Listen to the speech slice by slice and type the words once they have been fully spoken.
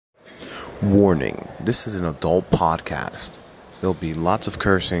Warning, this is an adult podcast. There'll be lots of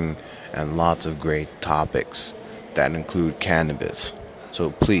cursing and lots of great topics that include cannabis. So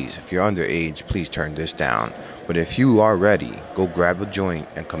please, if you're underage, please turn this down. But if you are ready, go grab a joint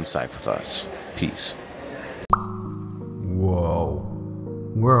and come sip with us. Peace. Whoa.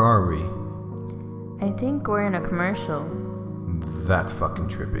 Where are we? I think we're in a commercial. That's fucking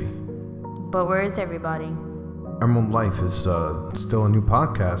trippy. But where is everybody? Emerald Life is still a new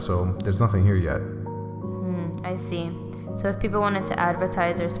podcast, so there's nothing here yet. I see. So if people wanted to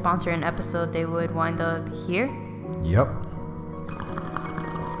advertise or sponsor an episode, they would wind up here? Yep.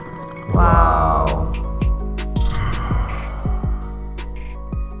 Wow.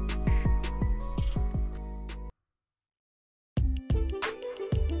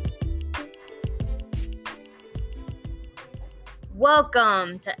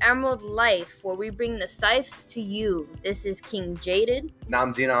 Welcome to Emerald Life, where we bring the sipes to you. This is King Jaded. Now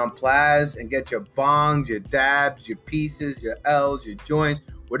I'm Xenon Plaz, and get your bongs, your dabs, your pieces, your L's, your joints,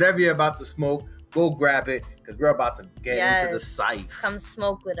 whatever you're about to smoke, go grab it, because we're about to get into the scythe. Come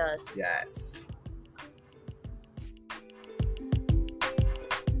smoke with us. Yes.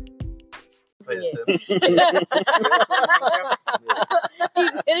 Yeah. He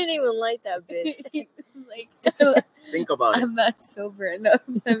didn't even like that bitch. Think about it. I'm not sober enough.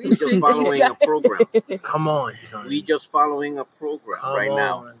 We're just following a program. Come on, son. We just following a program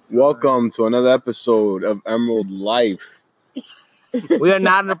now. Son. Welcome to another episode of Emerald Life. We are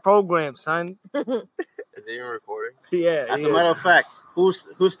not in the program, son. Is it even recording? Yeah. As a matter of fact, who's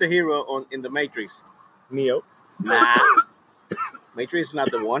the hero in the Matrix? Neo. Nah. Matrix is not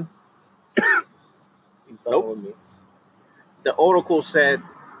the one. Nope. The Oracle said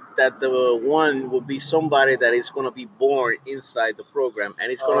that the one will be somebody that is going to be born inside the program, and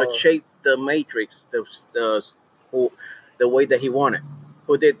it's going to shape the Matrix the way that he wanted.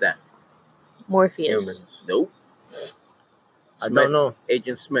 Who did that? Morpheus. Nope. I don't know.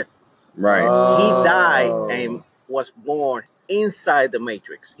 Agent Smith. Right. He died and was born inside the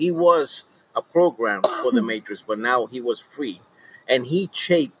Matrix. He was a program for the Matrix, but now he was free. And he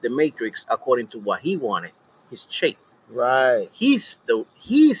shaped the Matrix according to what he wanted. His shape. Right. He's the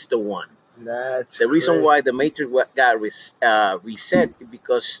one. That's The reason great. why the Matrix got reset is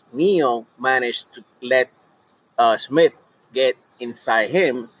because Neo managed to let Smith get inside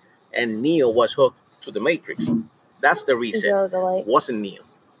him, and Neo was hooked to the Matrix. That's the reset. It wasn't Neo.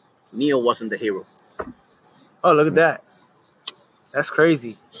 Neo wasn't the hero. Oh, look at that. That's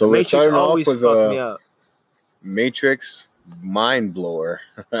crazy. So we're Matrix starting off always with fucked me up. Matrix mind blower.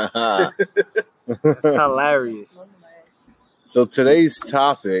 That's hilarious. So today's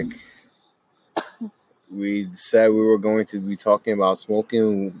topic, we said we were going to be talking about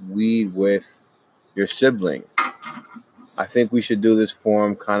smoking weed with your sibling. I think we should do this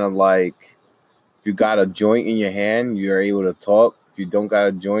form kind of like if you got a joint in your hand, you're able to talk. If you don't got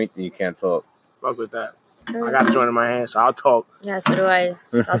a joint, then you can't talk. Fuck with that. I got a joint in my hand, so I'll talk. Yeah, so do I.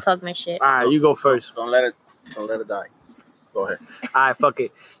 I'll talk my shit. All right, you go first. Don't let it die. Go ahead. All right, fuck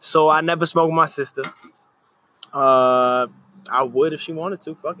it. So I never smoked with my sister. I would if she wanted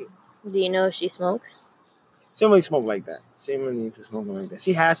to. Fuck it. Do you know if she smokes? She don't really smoke like that. She don't really need to smoke like that.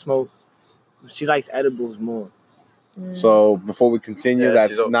 She has smoked. She likes edibles more. So before we continue, Yeah,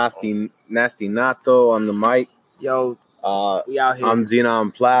 that's she's Nasty Nato on the mic. Yo, we out here. I'm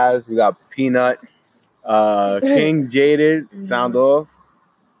Xenon Plaz. We got Peanut, King Jaded, sound off,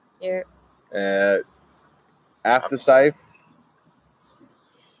 Here. After Scythe,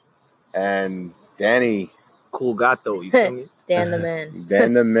 and Danny, Cool gato, you feel me? Dan the man.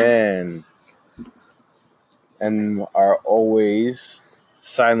 Dan the man, and our always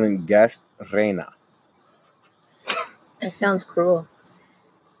silent guest, Reina. That sounds cruel.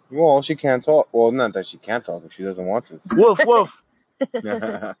 Well, she can't talk. Well, not that she can't talk, but she doesn't want to. Woof, woof.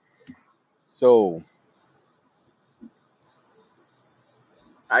 So,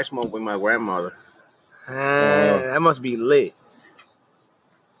 I smoked with my grandmother. That must be lit.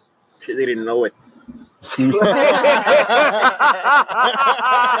 She didn't know it.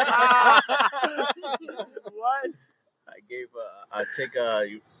 What? I take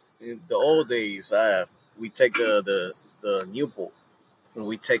in the old days. We take the Newport, and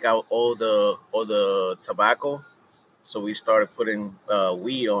we take out all the tobacco. So we started putting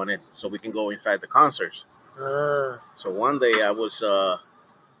weed on it, so we can go inside the concerts. So one day I was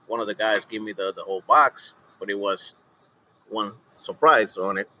one of the guys gave me the whole box, but it was one surprise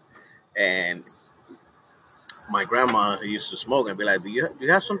on it, and my grandma who used to smoke and be like, do you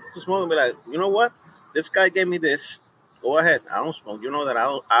have something to smoke? And be like, you know what? This guy gave me this. Go ahead. I don't smoke. You know that I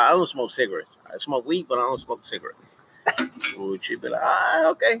don't smoke cigarettes. I smoke weed, but I don't smoke cigarettes. She'd be like,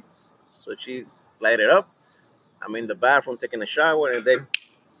 okay. So she light it up. I'm in the bathroom taking a shower, and then,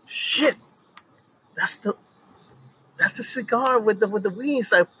 shit, that's the cigar with the weed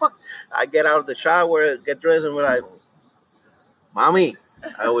inside. Fuck. I get out of the shower, get dressed, and we're like, Mommy.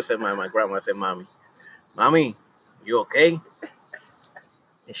 I always say my grandma said, Mommy, you okay?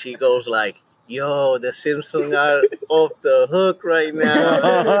 And she goes like, yo, the Simpsons are off the hook right now.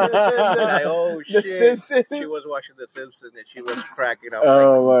 Like, oh shit. The Simpsons? She was watching The Simpsons and she was cracking up.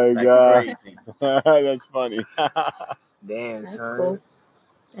 Oh my God. Crazy. That's funny. Damn, That's son. cool.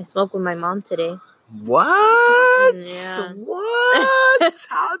 I spoke with my mom today. What? Yeah. What?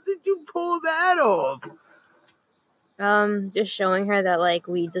 How did you pull that off? Just showing her that like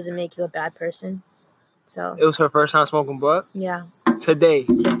weed doesn't make you a bad person. So It was her first time smoking bud yeah, today.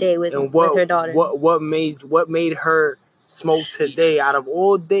 today with And what her daughter. What made her smoke today out of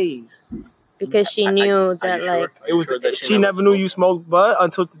all days? Because she knew that like It was she never knew you smoked bud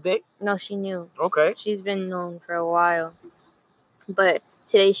until today. no, she knew. Okay. She's been known for a while, but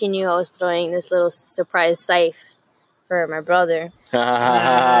today she knew I was throwing this little surprise scythe for my brother.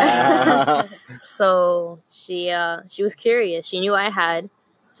 So she was curious. She knew I had,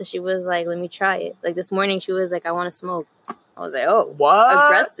 so she was like, "Let me try it." Like this morning, she was like, "I want to smoke." I was like, "Oh, What?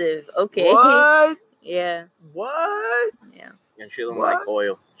 aggressive." Okay. What? Yeah. What? Yeah. And she don't What? like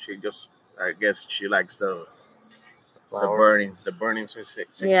oil. She just, I guess she likes the burning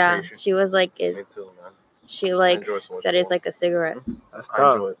sensation. Yeah. She was like, Me too, man. she likes enjoy so much that it's more. like a cigarette. That's I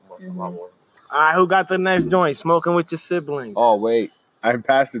tough. enjoy it a lot more. All right, who got the next joint? Smoking with your siblings. Oh, wait. I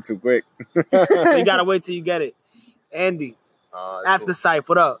passed it too quick. You gotta wait till you get it. Andy, after sight,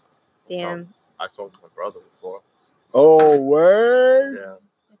 what up? Damn. I smoked with my brother before. Oh, word? Yeah.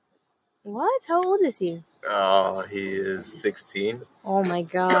 What? How old is he? He is 16. Oh my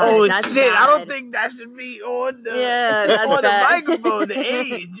god. Oh that's shit! bad. I don't think that should be on the Yeah, that's on bad. the microphone. The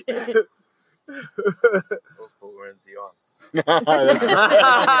age. Those were in DR.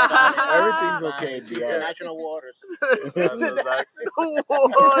 Everything's okay, DR. International waters. It's an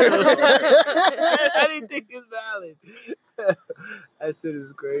Anything is valid. That shit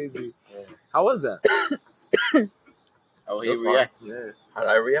is crazy. How was that? Oh, he It was fine. react. Yeah. How did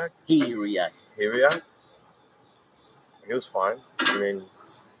I react? He react. He react? He was fine. I mean,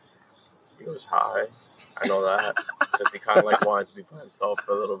 he was high. I know that. Because he kind of like wanted to be by himself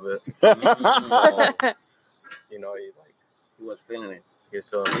for a little bit. You know, He was feeling it. he was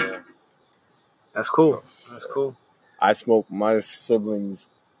feeling it. That's cool. That's cool. I smoke my siblings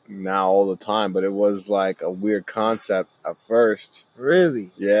now all the time, but it was like a weird concept at first.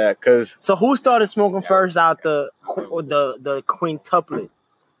 Really? Yeah, because So who started smoking first out the quintuplet?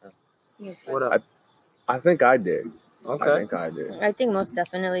 What up? I think I did. I Okay. think I did. I think most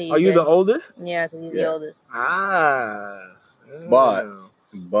definitely. Are you did. the oldest? Yeah, because he's the Yeah. oldest. Ah. But-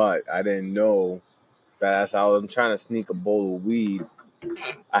 But I didn't know that as I was trying to sneak a bowl of weed,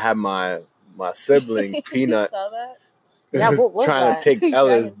 I had my sibling, Peanut, Saw that? Yeah, what was trying that? to take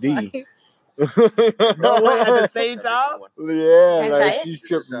LSD. No way at the same time? Yeah, Can I like try it? she's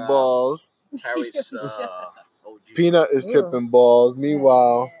tripping Uh, balls. Paris OG. Peanut is Ew. tripping balls.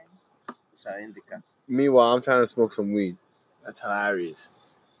 Meanwhile, Indica. I'm trying to smoke some weed. That's hilarious.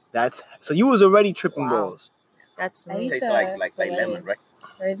 So you was already tripping Wow. balls. That's I me. used Tastes to like lemon, right?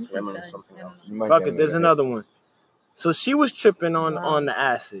 Right, this is Lemon done. is something else. You might Fuck get it, there's me. another one. So she was tripping Wow. on the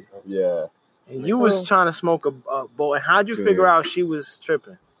acid. Yeah. And you was Cool. trying to smoke a bowl. And how'd you Good. figure out she was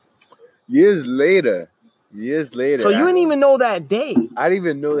tripping? Years later. So you didn't even know that day. I didn't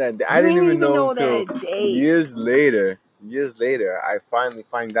even know that. I You didn't even know until that day. years later, I finally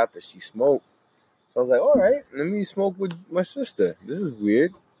find out that she smoked. So I was like, all right, let me smoke with my sister. This is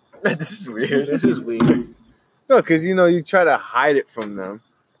weird. This is weird. This is weird. No, because, you try to hide it from them,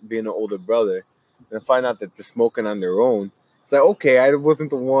 being an older brother, and find out that they're smoking on their own. It's like, okay, I wasn't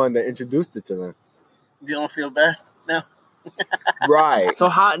the one that introduced it to them. You don't feel bad? Right. So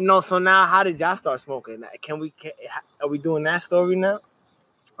so now how did y'all start smoking? Are we doing that story now?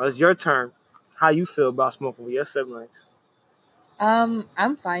 Or it's your turn? How you feel about smoking with your siblings? I'm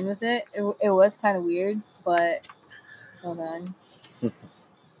fine with it. It was kind of weird, but hold on.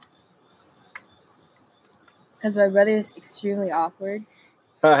 Because my brother is extremely awkward.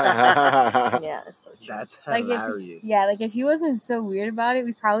 Yeah, it's so true. That's Like, hilarious. if he wasn't so weird about it,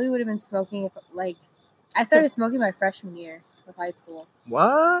 we probably would have been smoking. I started smoking my freshman year of high school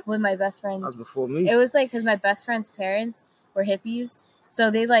What? with my best friend. That was before me. It was because my best friend's parents were hippies, so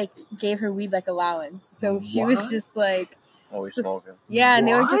they gave her weed allowance. So she was What? just Always smoking. yeah, and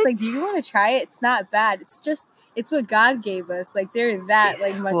they were just What? "Do you want to try it? It's not bad. It's what God gave us. They're that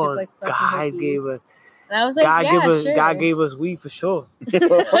much Well, of fucking God hippies." gave us. And I was like, sure. God gave us weed for sure.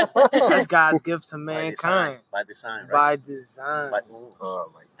 That's God's gift to By mankind. design, right? By design.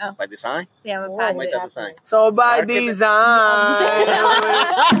 By design? See, I'm a pass By it. that design. So by Architect. design.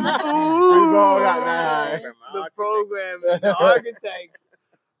 We've all got that. The program, the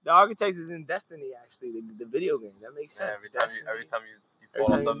architects is in Destiny actually, the video game. That makes sense. Yeah, every time you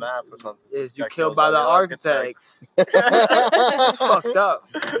fall on the map or something. Yes, you got killed by the architects. It's fucked up.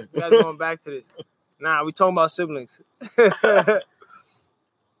 You guys going back to this. Nah, we talking about siblings.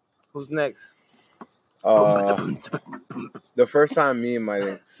 Who's next? The first time me and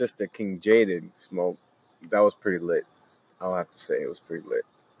my sister King Jaded smoked, that was pretty lit. I'll have to say it was pretty lit.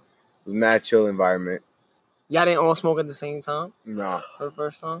 It was a mad chill environment. Y'all didn't all smoke at the same time Nah. for the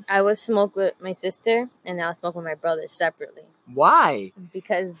first time? I would smoke with my sister, and I would smoke with my brother separately Why?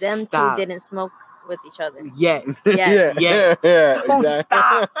 because them Stop. two didn't smoke with each other. Yeah. Yeah. yeah. Oh, Exactly.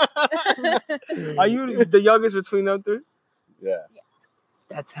 stop. Are you the youngest between them three? Yeah.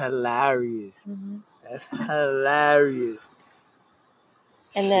 That's hilarious. Mhm. That's hilarious.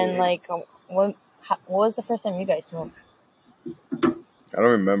 And then, like, what was the first time you guys smoked? I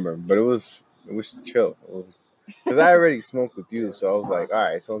don't remember, but it was chill. Because I already smoked with you, so I was like, all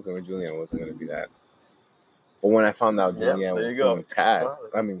right, smoking with Julian wasn't going to be that. But when I found out Yeah, Julian there was you go. doing Tad,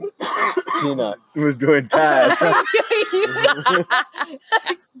 Peanut was doing Tad.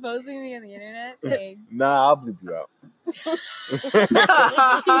 Exposing me on the internet. Thanks. Nah, I'll bleep you out. He's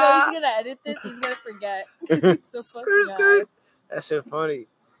gonna edit this. He's gonna forget. He's so fucking Skirt. That shit funny.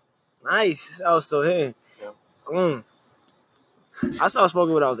 Nice. I was still hitting. Yeah. I started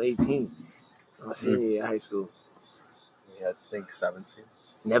smoking when I was 18. I was senior year of high school. Yeah, I think 17.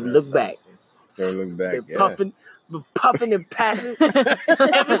 Never looked back. Never look back. Been puffing and passing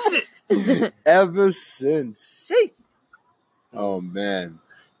ever since. Ever since. Sheesh. Oh, man.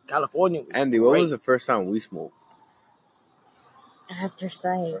 California. Andy, what great. was the first time we smoked? After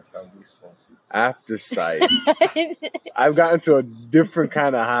sight. First time we smoked. After sight. I've gotten to a different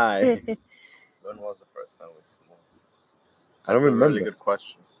kind of high. When was the first time we smoked? I don't That's a remember. really good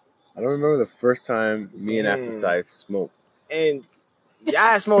question. I don't remember the first time me and After Damn. Sight smoked. And y'all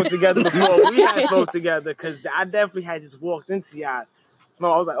had smoked together before we had smoked together, because I definitely had just walked into y'all.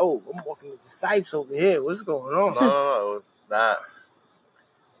 No, I was like, oh, I'm walking with the Sipes over here. What's going on? No, it was that.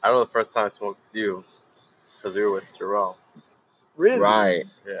 I know the first time I smoked with you, because we were with Jarrell. Really? Right.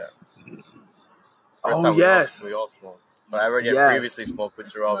 Yeah. Oh, time yes. We all smoked. But I already had Yes. previously smoked with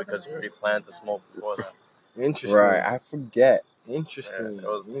Jarrell because we already planned to smoke before that. Interesting. Right. I forget. Interesting. Yeah, it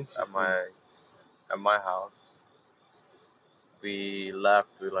was Interesting. at my house. We left.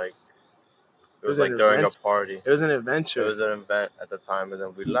 It was an like during a adventure. party. It was an It adventure. was an event at the time, and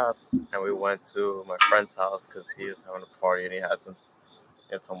then we left and we went to my friend's house because he was having a party and he had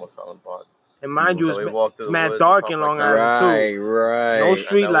someone selling pot. And mind you, So we it's walked through the mad woods dark and in stuff Long like that. Island, too. Right. No Right.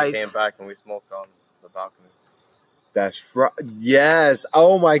 street And then we lights. came back and we smoked on the balcony. That's right. Yes.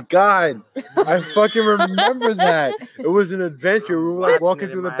 Oh my God. I fucking remember that. It was an adventure. We were like Watching walking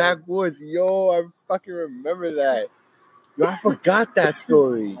it through in the my head. backwoods. Yo, I fucking remember that. Yo, I forgot that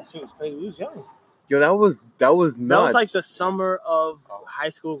story. That shit was crazy. We was young. Yo, that was nuts. That was like the summer of high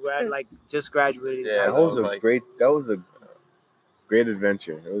school like just graduated. Yeah, That was like- That was a great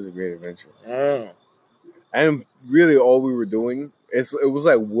adventure. It was a great adventure. Yeah. And really, all we were doing it was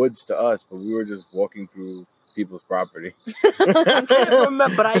like woods to us, but we were just walking through people's property. I can't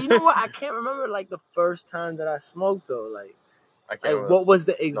remember, but you know what? I can't remember like the first time that I smoked though. Like I can't remember. what was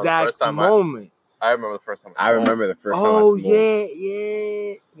the exact first time moment? I remember the first time. I remember the first time. Oh I smoked.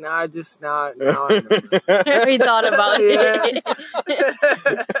 yeah. Now I remember. We thought about it.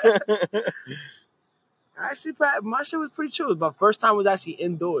 Actually, my shit was pretty chill. My first time was actually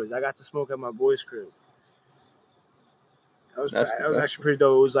indoors. I got to smoke at my boy's crib. That was That's actually pretty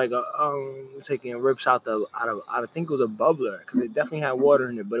dope. It was like taking rips out of I think it was a bubbler because it definitely had water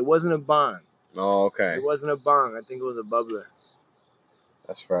in it, but it wasn't a bong. Oh, okay. It wasn't a bong. I think it was a bubbler.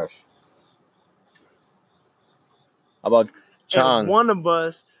 That's fresh. How about Chong? And one of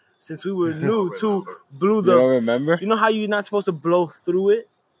us, since we were new, too, blew You the. don't remember? You know how you're not supposed to blow through it,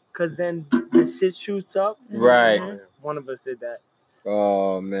 because then the shit shoots up. Right. One of us did that.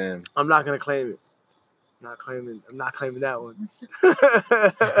 Oh man. I'm not gonna claim it. I'm not claiming that one.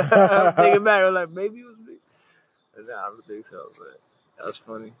 I'm thinking back, I'm like, maybe it was me. Nah, I don't think so, but that was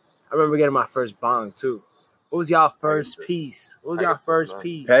funny. I remember getting my first bong too. What was y'all first Pegasus. piece? What was y'all Pegasus, first man.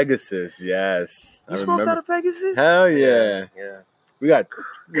 piece? Pegasus, yes. You I smoked remember. out of Pegasus? Hell yeah. Yeah. We got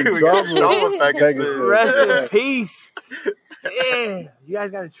We trouble. got in trouble with Pegasus. Rest in peace. Yeah. You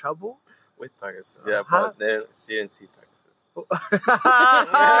guys got in trouble? With Pegasus. Yeah, Huh? but she didn't see Pegasus.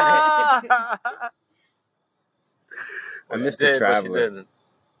 I She missed did, the but she Traveler didn't.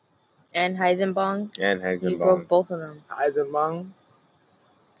 And Heisenbong. and He Heisenbong. broke both of them. Heisenbong.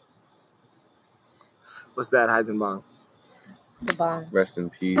 What's that, Heisenbong? The bong. Rest in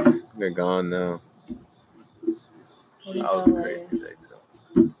peace. They're gone now. What do you That was call a it? crazy day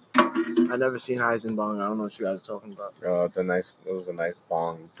too. I never seen Heisenbong. I don't know what you guys are talking about. Oh, it was a nice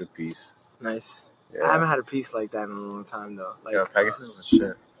bong, good piece. Nice. I Yeah. haven't had a piece like that in a long time though. Like Yeah, Pegasus was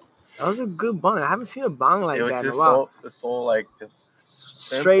shit. that was a good bong. I haven't seen a bong like It was that in a just while. so like just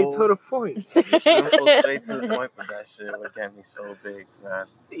Straight simple. to the point. simple, straight to the point. But that shit would get me so big, man.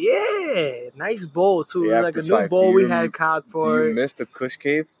 Yeah, nice bowl too. Yeah, Like a after new Cypher, bowl do we you- had caught Do for you it. miss the Kush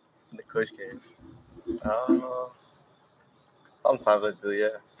Cave? The Kush Cave. Sometimes I do,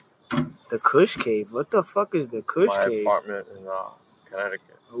 yeah. The Kush Cave. What the fuck is the Kush My Cave? apartment in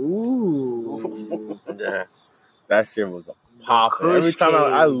Connecticut. Ooh, Yeah. That shit was a pop. Kush Every time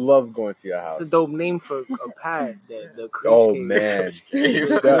I Cave. love going to your house. it's a dope name for a pad. The Kush Oh Cave. man,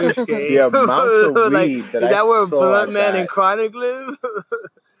 The Kush Cave. the amounts of Like, weed that is I that where saw Blunt at Man that, and Chronic live?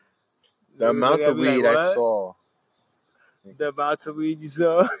 the amounts of I'd be like, weed I what? saw The amounts of weed you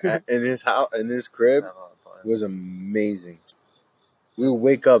saw. in his house, in his crib, was amazing. We would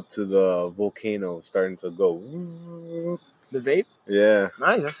wake up to the volcano starting to go. The vape? Yeah,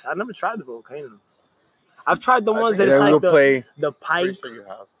 Nice. I never tried the volcano. I've tried the I ones think that and it's then we like would play. the Pretty pipe. sure you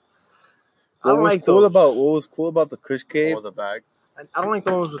have. I What don't was like cool those. about what was cool about the Kush Cave? Or the bag. I don't like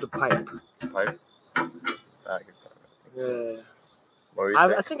the ones with the pipe. Pipe. Bag. Yeah. What were you I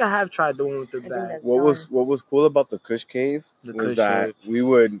saying? think I have tried the one with the I think bag. that's What was cool about the Kush Cave The was Kush that Cave. we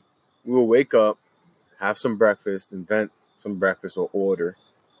would wake up, have some breakfast, invent some breakfast or order,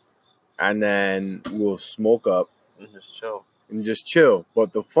 and then we'll smoke up And just chill. and just chill.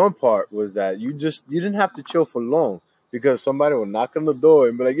 But the fun part was that you didn't have to chill for long because somebody would knock on the door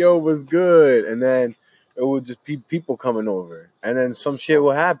and be like, "Yo, what's good?" And then it would just be people coming over, and then some shit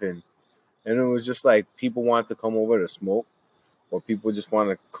would happen, and it was just like people wanted to come over to smoke, or people just want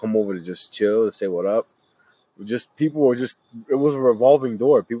to come over to just chill to say what up. People were just, it was a revolving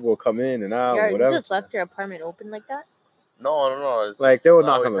door. People would come in and out, You whatever. just left your apartment open like that? No. It's Like, they would I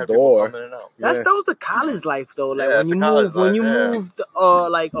knock always on the had people door. come in and out. That Yeah. was the college life though. Like Yeah, when it's you the college when life, you yeah. moved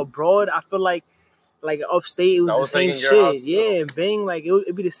like abroad, I feel like upstate it was That the was same like in your shit. house, too. Yeah, and Bing like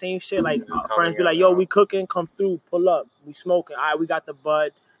it'd be the same shit. Like Just friends be coming like, in "Yo, and we out. cooking, come through, pull up, we smoking. All right, we got the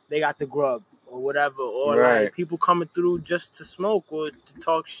bud, they got the grub or whatever, or Right. like people coming through just to smoke or to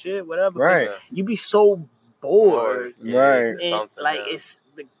talk shit, whatever. 'Cause Right. You be so bored. Right. And Something, like yeah. it's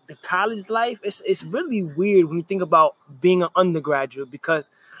the college life. It's really weird when you think about being an undergraduate because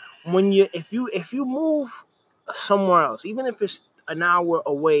when if you move somewhere else, even if it's an hour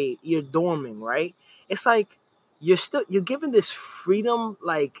away, you're dorming, right? It's like you're given this freedom.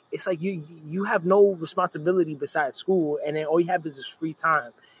 Like it's like you have no responsibility besides school, and then all you have is this free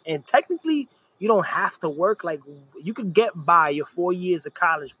time. And technically, you don't have to work. Like you could get by your 4 years of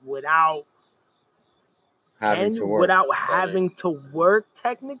college without Having to work. without having to work.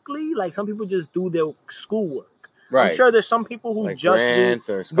 Technically, like some people just do their schoolwork. Right. I'm sure there's some people who like just do grants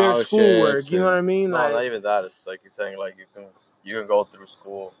or their scholarships. schoolwork. You know what I and mean? No, Like not even that. It's like you're saying, like you can go through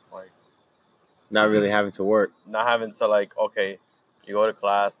school, like not really having to work. not having to like okay, you go to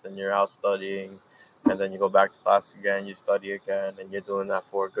class and you're out studying, and then you go back to class again, you study again, and you're doing that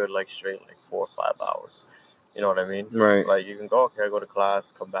for a good like straight like 4 or 5 hours. You know what I mean? Right. Like you can go okay, go to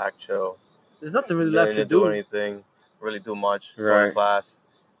class, come back, chill. there's nothing really You left to didn't do do. anything, really do much. Go Right. to class,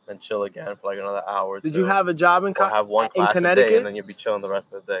 then chill again for like another hour. Did two, you have a job in or have one in class a day, Connecticut? and then you'll be chilling the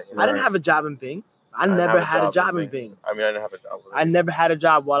rest of the day. You know? I didn't have a job in Bing. I didn't never have had a job in Bing. I mean, I didn't have a job. I never had a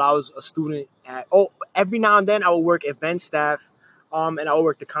job while I was a student at. Every now and then I would work event staff, and I would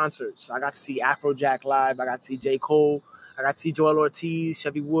work the concerts. I got to see Afrojack live. I got to see J. Cole. I got to see Joel Ortiz,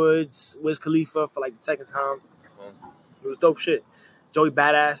 Chevy Woods, Wiz Khalifa for like the second time. It was dope shit. Joey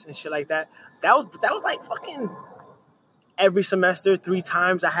Badass and shit like that. That was like fucking every semester 3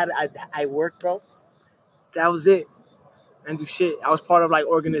 times I worked, bro. That was it. And do shit. I was part of like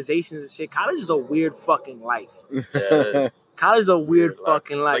organizations and shit. College is a weird fucking life. Yeah, it is. College is a weird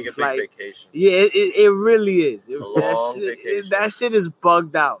fucking Like life. a big vacation. Yeah, it really is. A long vacation. That shit is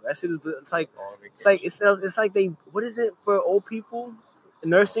bugged out. That shit is. It's like Long vacation. it's like they. What is it for old people? A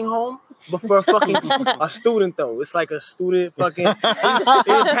nursing home, but for a fucking a student though. It's like a student fucking.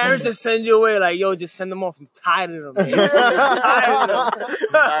 Your parents just send you away like, yo, just send them off. I'm tired of them. Man. I'm tired of them.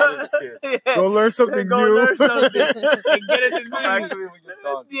 Tired of this kid. Yeah. Go learn something Go new. learn something and get it to Come back me. to me when you're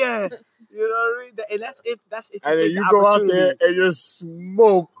done. Yeah, you know what I mean. And that's if And then take you the go out there opportunity. and just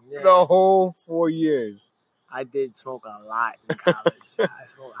smoke Yeah. the whole 4 years. I did smoke a lot in college.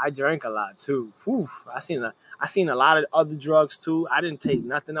 I drank a lot too. Whew, I seen a lot of other drugs too. I didn't take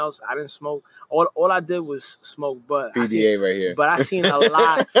nothing else. I didn't smoke. All I did was smoke. But PDA right here. But I seen a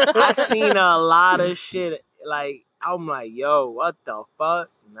lot. I seen a lot of shit. Like I'm like, yo, what the fuck?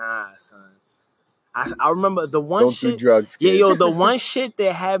 Nah, son. I remember the one Don't shit. do drugs, Yeah, kid. yo, the one shit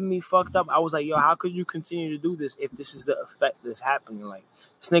that had me fucked up. I was like, yo, how could you continue to do this if this is the effect that's happening? Like,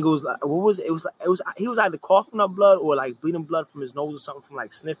 this nigga was like, what was it? It was he was either coughing up blood or like bleeding blood from his nose or something from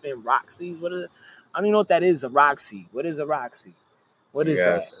like sniffing Roxy. What is it? I don't even know what that is. A Roxy. What is a Roxy? What is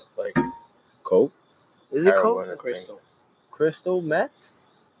Yes. Like Coke? that? Is it heroin, coke? I think. Crystal meth?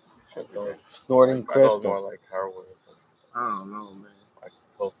 Snorting I know crystal. more like heroin. I don't know, man. Like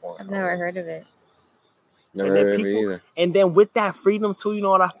both forms. I've never heard of it. Never And then heard of it people- either. And then with that freedom too, you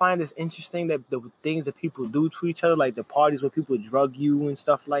know what I find is interesting, that the things that people do to each other, like the parties where people drug you and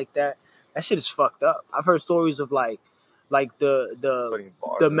stuff like that. That shit is fucked up. I've heard stories of like the Putting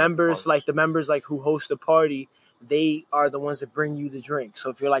bars the in members, punch. like who host the party, they are the ones that bring you the drink. So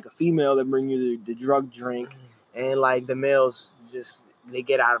if you're like a female, they bring you the drug drink, and like the males just they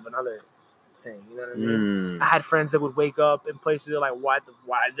get out of another thing. You know what I mean? I had friends that would wake up in places they're like, why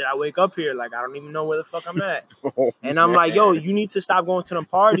did I wake up here? Like I don't even know where the fuck I'm at. And I'm like, yo, you need to stop going to them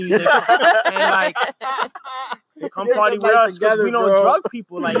parties and like come Get party your with life us because we together, don't bro. drug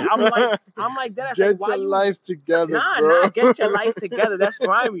people. Like I'm like that's Get like why your you life together, bro. get your life together. That's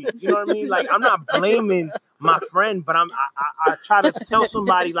grimy. You know what I mean? Like I'm not blaming my friend, but I try to tell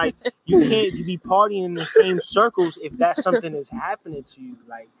somebody like you can't be partying in the same circles if that's something that's happening to you.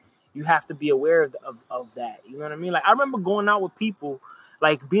 Like you have to be aware of that. You know what I mean? Like I remember going out with people,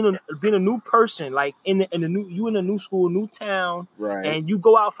 like being a new person, like in a new school, new town, Right. and you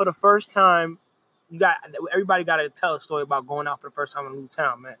go out for the first time. Everybody got to tell a story about going out for the first time in a new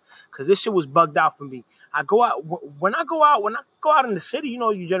town, man. Because this shit was bugged out for me. I go out when I go out in the city. You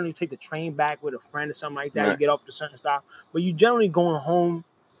know, you generally take the train back with a friend or something like that. Right. You get off at a certain stop, but you generally going home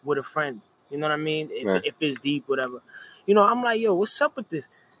with a friend. You know what I mean? Right. If it's deep, whatever. You know, I'm like, yo, what's up with this?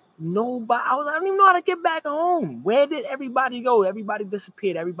 Nobody. I don't even know how to get back home. Where did everybody go? Everybody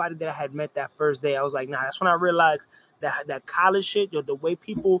disappeared. Everybody that I had met that first day, I was like, nah. That's when I realized that college shit, the way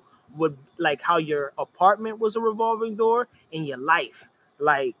people would like how your apartment was a revolving door in your life,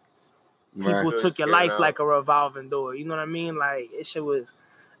 like people Right. took your life like a revolving door. You know what I mean? Like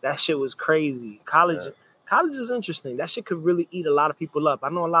that shit was crazy. College is interesting. That shit could really eat a lot of people up. I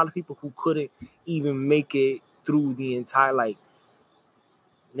know a lot of people who couldn't even make it through the entire like.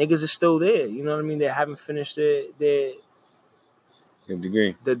 Niggas are still there. You know what I mean? They haven't finished their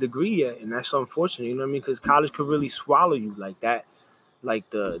degree. The degree yet, and that's unfortunate. You know what I mean? Because college could really swallow you like that. Like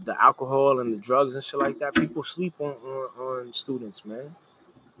the alcohol and the drugs and shit like that. People sleep on students,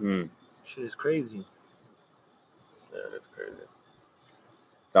 man. Shit is crazy. Yeah, that's crazy.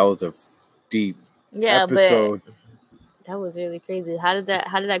 That was a deep episode. But that was really crazy. How did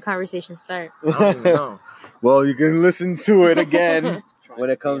that conversation start? I don't even know. Well, you can listen to it again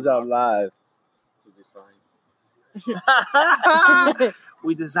when it comes out live.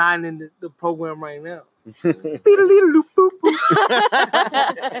 We designing the program right now.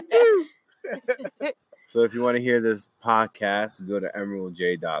 So if you want to hear this podcast, go to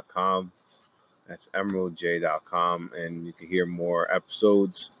emeraldj.com. That's emeraldj.com, and you can hear more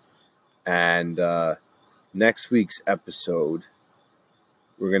episodes. And next week's episode,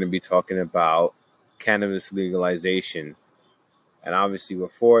 we're going to be talking about cannabis legalization. And obviously we're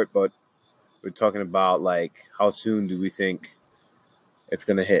for it, but we're talking about like how soon do we think it's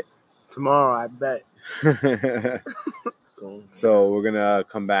going to hit? Tomorrow, I bet. So we're going to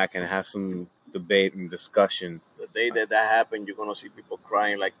come back and have some debate and discussion. The day that happened, you're gonna see people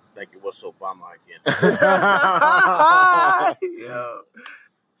crying like it was Obama again. Yeah.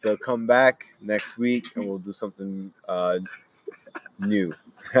 So come back next week and we'll do something new.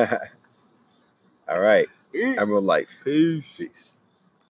 All right. Emerald Life. Peace. Peace.